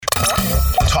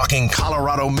Talking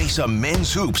Colorado Mesa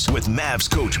men's hoops with Mavs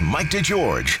coach Mike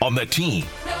DeGeorge on the team.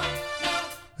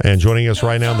 And joining us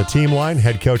right now on the team line,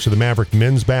 head coach of the Maverick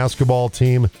men's basketball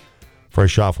team.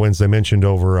 Fresh off wins they mentioned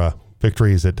over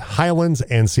victories at Highlands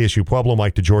and CSU Pueblo.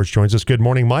 Mike DeGeorge joins us. Good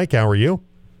morning, Mike. How are you?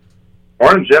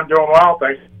 Morning, Jim. Doing well.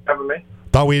 Thanks for having me.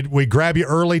 Thought we'd grab you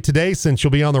early today since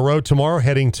you'll be on the road tomorrow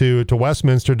heading to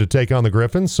Westminster to take on the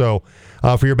Griffins. So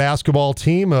for your basketball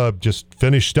team, just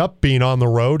finished up being on the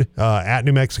road at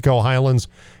New Mexico Highlands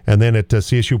and then at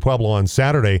CSU Pueblo on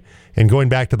Saturday. And going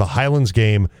back to the Highlands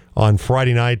game on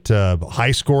Friday night,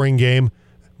 high-scoring game.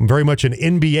 Very much an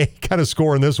NBA kind of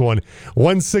score in this one.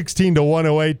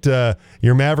 116-108.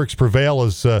 Your Mavericks prevail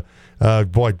as,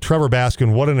 Trevor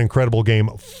Baskin, what an incredible game.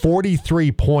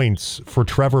 43 points for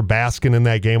Trevor Baskin in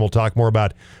that game. We'll talk more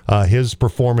about his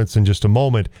performance in just a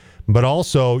moment. But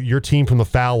also your team from the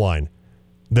foul line.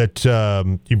 That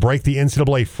you break the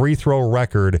NCAA free throw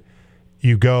record.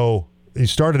 You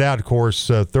started out, of course,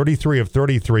 33 of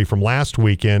 33 from last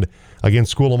weekend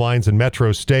against School of Mines and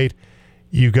Metro State.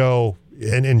 You go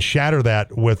and shatter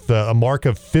that with a mark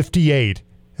of 58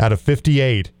 out of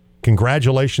 58.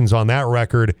 Congratulations on that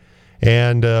record.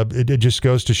 And it just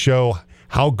goes to show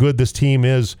how good this team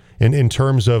is in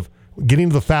terms of getting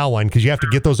to the foul line, because you have to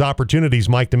get those opportunities,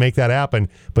 Mike, to make that happen,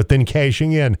 but then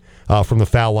cashing in from the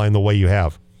foul line the way you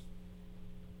have.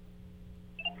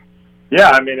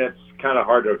 Yeah, I mean, it's kind of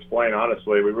hard to explain,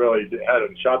 honestly. We really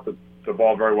hadn't shot the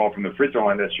ball very well from the free throw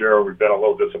line this year. We've been a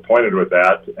little disappointed with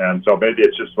that. And so maybe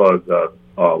it's just the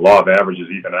law of averages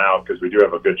even out, because we do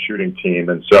have a good shooting team.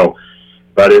 And so,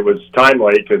 but it was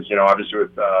timely because, obviously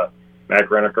with Matt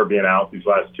Greeniker being out these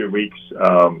last 2 weeks,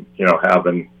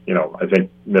 having, I think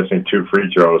missing 2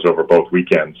 free throws over both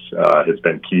weekends has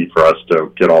been key for us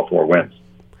to get all 4 wins.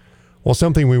 Well,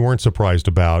 something we weren't surprised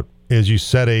about is you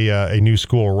set a new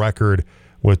school record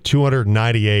with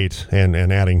 298, and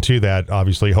adding to that,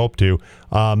 obviously hope to,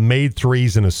 made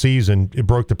threes in a season. It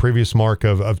broke the previous mark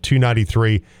of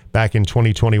 293 back in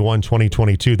 2021,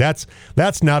 2022. That's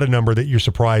not a number that you're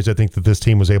surprised, I think, that this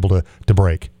team was able to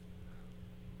break.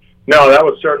 No, that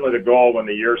was certainly the goal when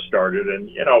the year started.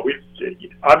 And,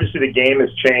 obviously the game has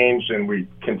changed, and we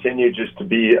continue just to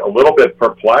be a little bit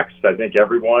perplexed. I think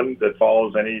everyone that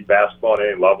follows any basketball at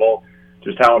any level,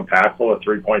 just how impactful a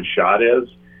three-point shot is.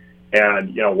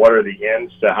 And, what are the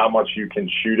ends to how much you can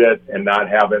shoot it and not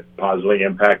have it positively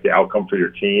impact the outcome for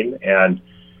your team. And,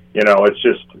 it's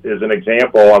just, as an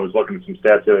example, I was looking at some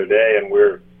stats the other day, and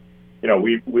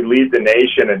we lead the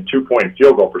nation in 2-point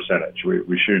field goal percentage.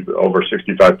 We shoot over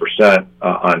 65%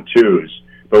 on twos,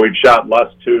 but we've shot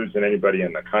less twos than anybody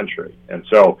in the country. And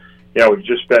so, we've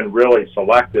just been really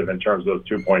selective in terms of those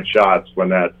 2-point shots. When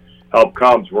that help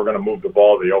comes, we're going to move the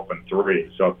ball to the open three.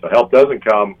 So if the help doesn't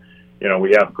come,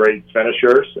 we have great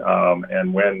finishers,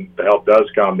 and when the help does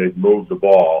come, they move the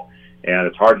ball. And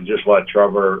it's hard to just let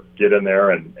Trevor get in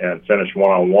there and finish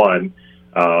one-on-one.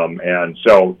 And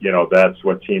so, that's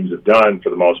what teams have done for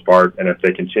the most part. And if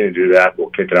they continue to do that, we'll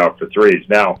kick it out for threes.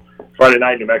 Now, Friday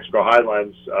night, New Mexico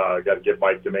Highlands, got to give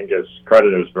Mike Dominguez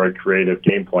credit. It was a very creative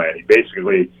game plan. He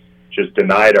basically just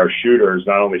denied our shooters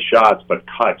not only shots, but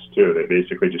cuts, too. They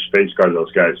basically just face guarded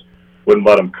those guys, wouldn't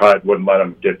let them cut, wouldn't let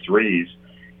them get threes.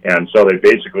 And so they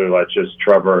basically let just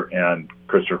Trevor and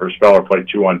Christopher Speller play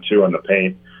 2-on-2 in the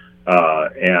paint.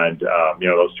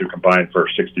 Those two combined for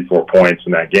 64 points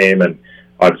in that game, and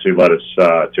obviously led us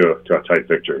to a tight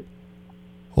victory.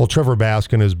 Well, Trevor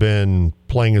Baskin has been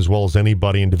playing as well as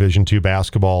anybody in Division II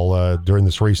basketball during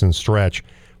this recent stretch.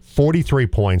 43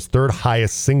 points, third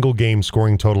highest single-game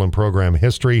scoring total in program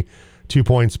history. 2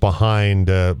 points behind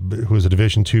who was a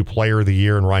Division II Player of the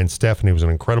Year, and Ryan Steffen. He was an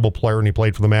incredible player, and he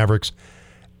played for the Mavericks.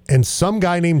 And some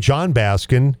guy named John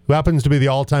Baskin, who happens to be the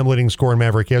all-time leading scorer in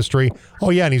Maverick history. Oh,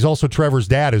 yeah, and he's also Trevor's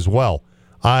dad as well.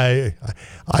 I'd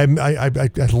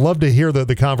love to hear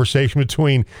the conversation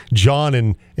between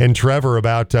John and Trevor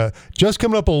about just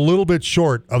coming up a little bit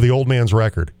short of the old man's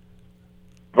record.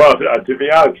 Well, to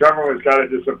be honest, Trevor was kind of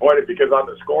disappointed because on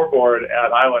the scoreboard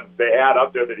at Highlands, they had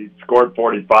up there that he scored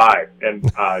 45.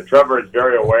 And Trevor is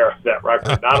very aware of that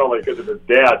record, not only because of his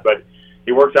dad, but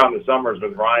he works out in the summers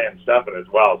with Ryan Steffen as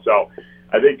well. So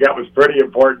I think that was pretty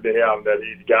important to him that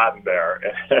he'd gotten there.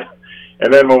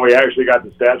 And then when we actually got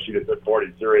the stat sheet, it said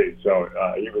 43. So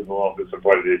he was a little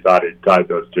disappointed. He thought he'd tied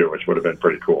those two, which would have been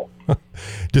pretty cool.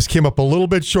 Just came up a little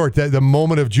bit short. The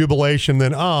moment of jubilation,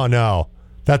 then, oh, no.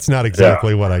 That's not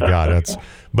exactly what I got.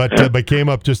 But came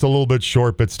up just a little bit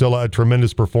short, but still a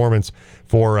tremendous performance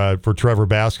for Trevor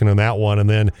Baskin in that one. And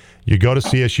then you go to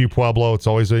CSU Pueblo. It's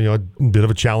always a bit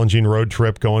of a challenging road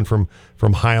trip going from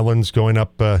Highlands going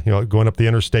up the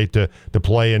interstate to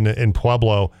play in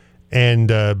Pueblo. And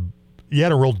you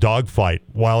had a real dogfight.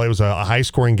 While it was a high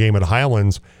scoring game at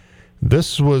Highlands,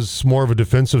 this was more of a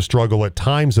defensive struggle at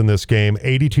times in this game.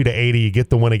 82-80, you get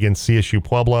the win against CSU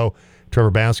Pueblo.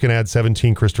 Trevor Baskin had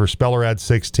 17. Christopher Speller had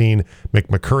 16.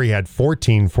 McMurray had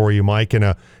 14 for you, Mike, and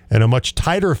a much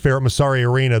tighter affair at Masari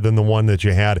Arena than the one that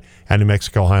you had at New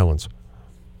Mexico Highlands.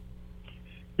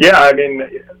 Yeah, I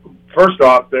mean, first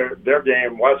off, their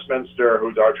game, Westminster,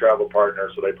 who's our travel partner,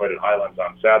 so they played at Highlands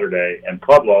on Saturday, and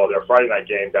Pueblo, their Friday night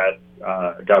game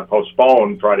got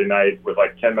postponed Friday night with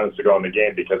like 10 minutes to go in the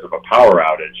game because of a power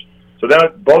outage. So then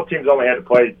both teams only had to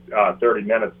play 30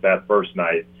 minutes that first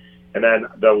night. And then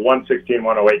the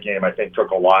 116-108 game, I think,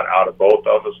 took a lot out of both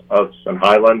of us and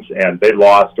Highlands, and they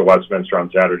lost to Westminster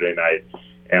on Saturday night.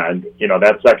 And,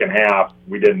 that second half,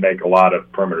 we didn't make a lot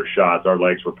of perimeter shots. Our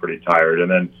legs were pretty tired.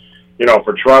 And then,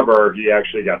 for Trevor, he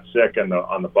actually got sick on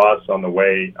the bus on the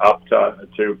way up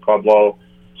to Pueblo.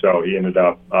 So he ended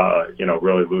up,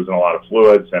 really losing a lot of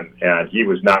fluids, and he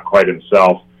was not quite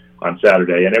himself on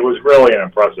Saturday. And it was really an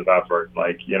impressive effort.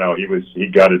 He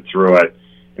gutted through it.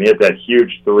 And he hit that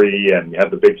huge three and had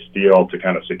the big steal to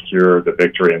kind of secure the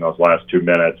victory in those last 2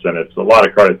 minutes. And it's a lot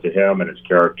of credit to him and his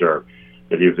character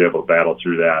that he was able to battle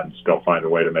through that and still find a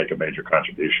way to make a major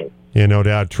contribution. Yeah, no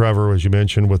doubt. Trevor, as you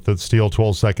mentioned, with the steal,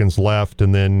 12 seconds left,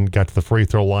 and then got to the free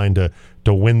throw line to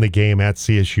win the game at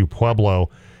CSU Pueblo.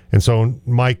 And so,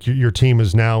 Mike, your team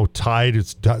is now tied.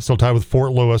 It's still tied with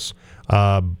Fort Lewis,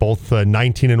 both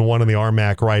 19-1 in the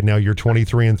RMAC right now. You're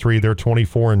 23-3. They're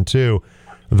 24-2.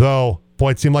 Though,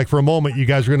 boy, it seemed like for a moment you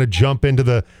guys were going to jump into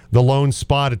the lone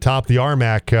spot atop the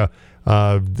RMAC.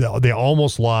 They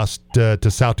almost lost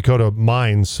to South Dakota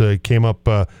Mines. Came up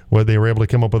where they were able to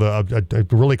come up with a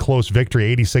really close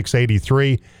victory,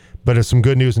 86-83. But it's some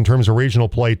good news in terms of regional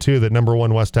play too. That number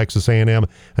 1 West Texas A&M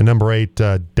and number 8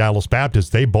 Dallas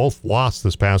Baptist, they both lost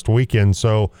this past weekend.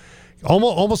 So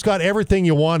almost got everything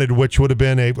you wanted, which would have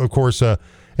been of course a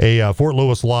Fort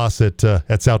Lewis loss at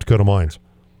South Dakota Mines.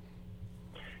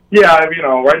 Yeah,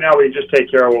 right now we just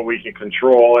take care of what we can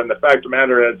control. And the fact of the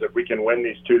matter is, if we can win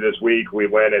these two this week, we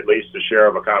win at least a share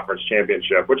of a conference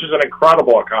championship, which is an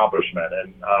incredible accomplishment.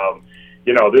 And,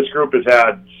 this group has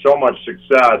had so much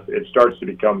success, it starts to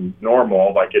become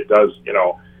normal, like it does,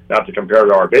 not to compare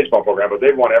to our baseball program, but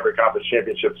they've won every conference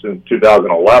championship since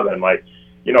 2011.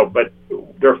 But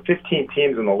there are 15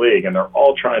 teams in the league, and they're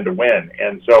all trying to win.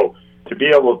 And so to be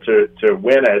able to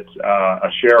win it,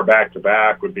 a share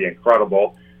back-to-back would be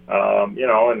incredible.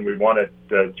 And we won it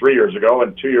 3 years ago,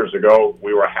 and 2 years ago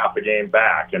we were half a game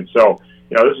back. And so,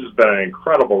 this has been an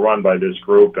incredible run by this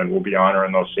group, and we'll be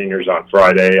honoring those seniors on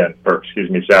Saturday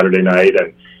night.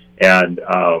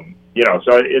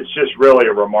 So it's just really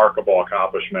a remarkable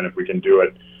accomplishment if we can do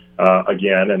it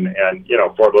again. And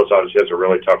Fort Lewis obviously has a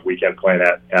really tough weekend playing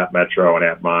at Metro and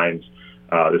at Mines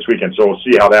this weekend. So we'll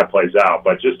see how that plays out.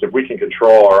 But just if we can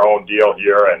control our own deal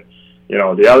here, and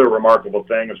the other remarkable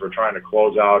thing is we're trying to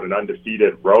close out an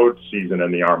undefeated road season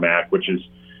in the RMAC, which is,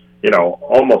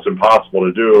 almost impossible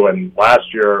to do. And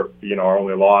last year, our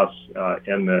only loss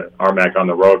in the RMAC on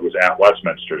the road was at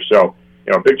Westminster. So,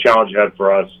 a big challenge ahead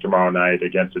for us tomorrow night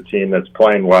against a team that's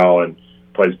playing well and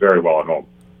plays very well at home.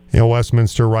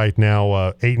 Westminster right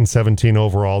now 8-17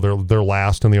 overall. They're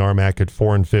last in the RMAC at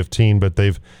 4-15, but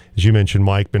they've, as you mentioned,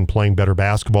 Mike, been playing better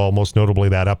basketball. Most notably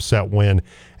that upset win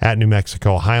at New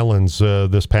Mexico Highlands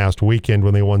this past weekend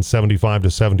when they won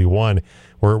 75-71,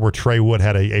 where Trey Wood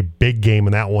had a big game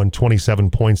in that one,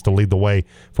 27 points to lead the way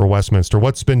for Westminster.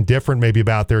 What's been different maybe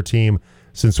about their team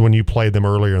since when you played them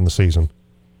earlier in the season?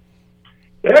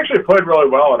 They actually played really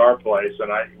well in our place,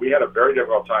 and we had a very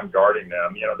difficult time guarding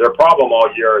them. Their problem all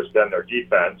year has been their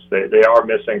defense. They are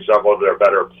missing several of their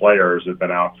better players who've been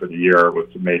out for the year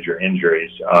with major injuries.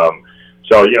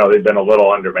 So they've been a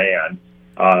little undermanned.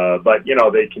 But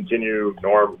they continue.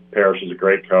 Norm Parrish is a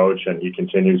great coach, and he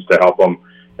continues to help them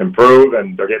improve,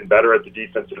 and they're getting better at the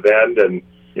defensive end. And,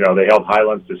 they held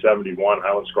Highlands to 71.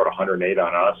 Highlands scored 108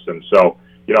 on us. And so,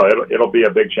 it'll be a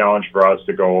big challenge for us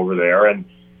to go over there. And,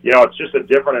 it's just a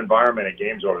different environment at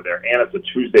games over there, and it's a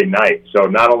Tuesday night. So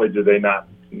not only do they not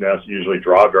usually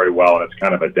draw very well, and it's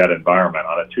kind of a dead environment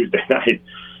on a Tuesday night,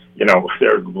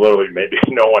 there's literally maybe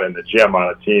no one in the gym on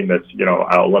a team that's,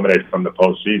 eliminated from the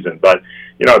postseason. But,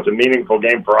 it's a meaningful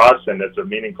game for us, and it's a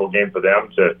meaningful game for them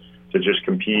to just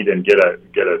compete and get a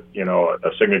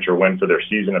signature win for their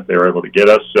season if they were able to get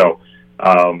us. So,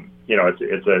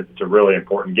 it's a really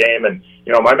important game. And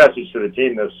my message to the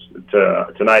team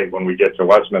tonight when we get to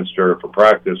Westminster for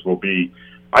practice will be,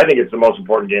 I think it's the most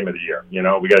important game of the year.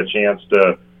 We got a chance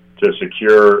to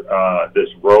secure this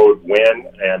road win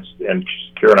and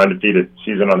secure an undefeated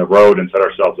season on the road and set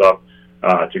ourselves up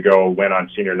to go win on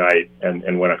senior night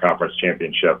and win a conference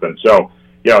championship. And so,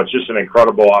 it's just an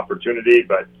incredible opportunity,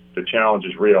 but the challenge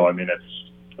is real. I mean, it's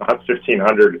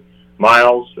 1,500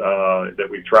 miles that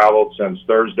we've traveled since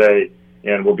Thursday,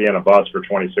 and we'll be on a bus for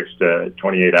 26 to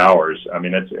 28 hours. I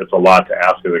mean, it's a lot to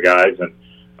ask of the guys, and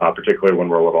particularly when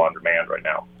we're a little on demand right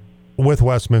now. With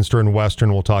Westminster and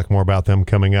Western, we'll talk more about them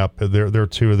coming up. They're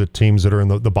two of the teams that are in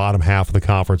the bottom half of the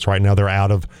conference right now. They're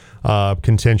out of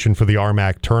contention for the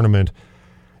RMAC tournament.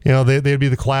 They'd be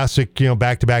the classic,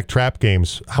 back-to-back trap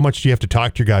games. How much do you have to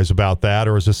talk to your guys about that,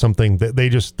 or is this something that they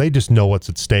just know what's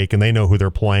at stake and they know who they're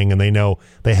playing and they know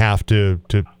they have to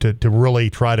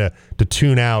really try to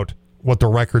tune out what the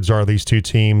records are of these two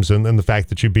teams and the fact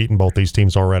that you've beaten both these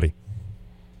teams already?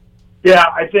 Yeah,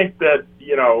 I think that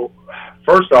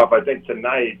first off, I think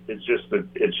tonight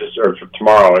or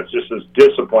tomorrow it's just this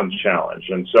discipline challenge,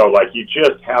 and so you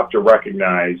just have to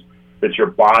recognize that your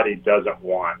body doesn't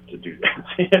want to do that,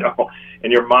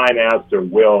 and your mind has to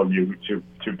will you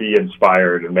to be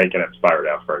inspired and make an inspired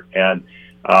effort. And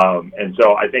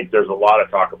so I think there's a lot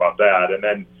of talk about that. And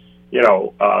then,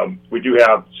 we do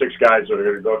have 6 guys that are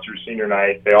going to go through senior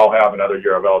night. They all have another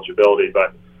year of eligibility,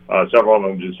 but several of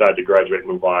them decide to graduate and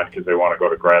move on because they want to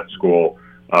go to grad school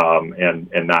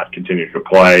and not continue to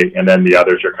play. And then the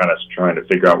others are kind of trying to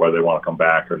figure out whether they want to come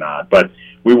back or not. But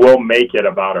we will make it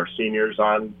about our seniors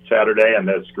on Saturday, and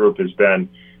this group has been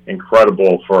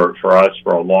incredible for us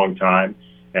for a long time.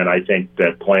 And I think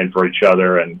that playing for each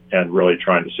other and really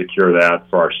trying to secure that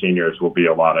for our seniors will be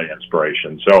a lot of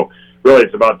inspiration. So really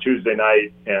it's about Tuesday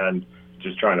night and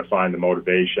just trying to find the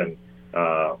motivation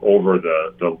over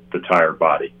the tired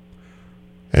body.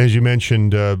 As you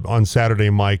mentioned on Saturday,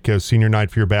 Mike, senior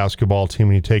night for your basketball team,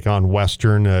 when you take on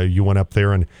Western, you went up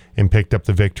there and picked up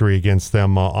the victory against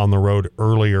them on the road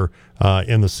earlier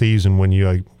in the season when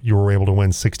you were able to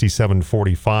win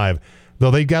 67-45. Though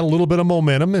they've got a little bit of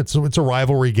momentum, it's a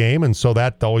rivalry game, and so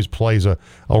that always plays a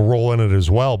role in it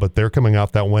as well. But they're coming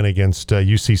off that win against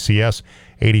UCCS,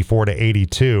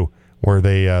 84-82. Where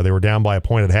they were down by a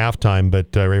point at halftime,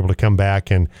 but were able to come back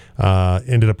and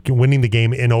ended up winning the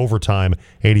game in overtime,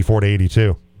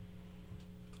 84-82.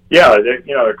 Yeah,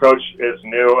 the coach is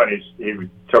new, and he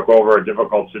took over a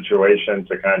difficult situation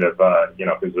to kind of,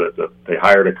 because they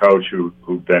hired a coach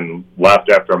who'd been left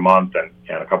after a month, and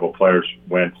a couple of players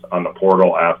went on the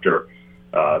portal after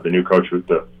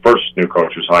the first new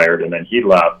coach was hired, and then he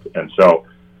left, and so.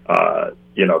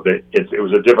 It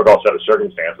was a difficult set of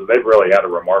circumstances. They've really had a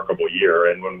remarkable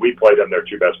year, and when we played them, their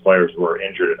 2 best players were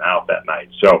injured and out that night.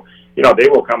 So, they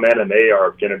will come in and they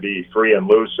are going to be free and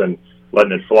loose and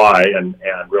letting it fly and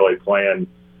really playing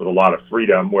with a lot of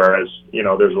freedom, whereas,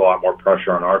 there's a lot more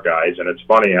pressure on our guys. And it's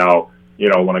funny how,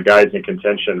 when a guy's in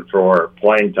contention for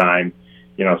playing time,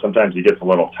 sometimes he gets a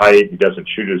little tight, he doesn't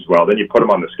shoot as well. Then you put him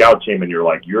on the scout team and you're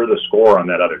like, you're the scorer on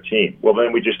that other team. Well,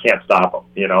 then we just can't stop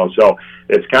him, So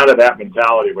it's kind of that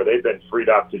mentality where they've been freed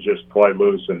up to just play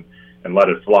loose and let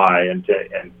it fly,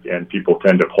 and people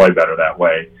tend to play better that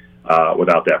way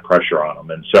without that pressure on them.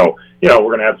 And so, we're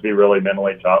going to have to be really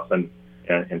mentally tough and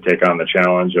take on the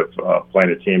challenge of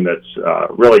playing a team that's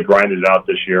really grinded it out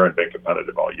this year and been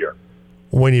competitive all year.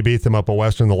 When you beat them up at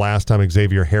Western the last time,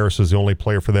 Xavier Harris was the only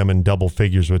player for them in double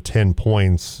figures with 10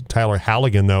 points. Tyler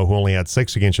Halligan, though, who only had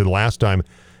 6 against you the last time,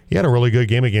 he had a really good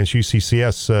game against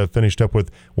UCCS, finished up with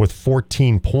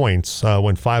 14 points,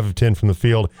 went 5 of 10 from the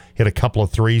field, hit a couple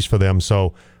of threes for them.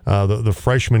 So the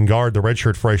freshman guard, the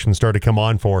redshirt freshman, started to come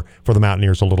on for the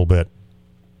Mountaineers a little bit.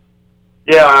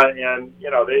 Yeah, and,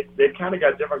 they've kind of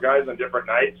got different guys on different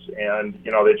nights, and,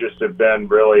 they just have been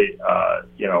really,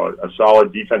 a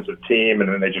solid defensive team,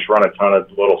 and then they just run a ton of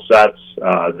little sets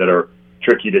that are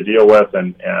tricky to deal with,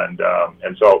 and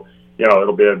so,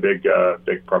 it'll be a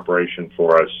big preparation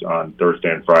for us on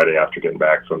Thursday and Friday after getting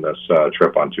back from this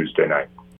trip on Tuesday night.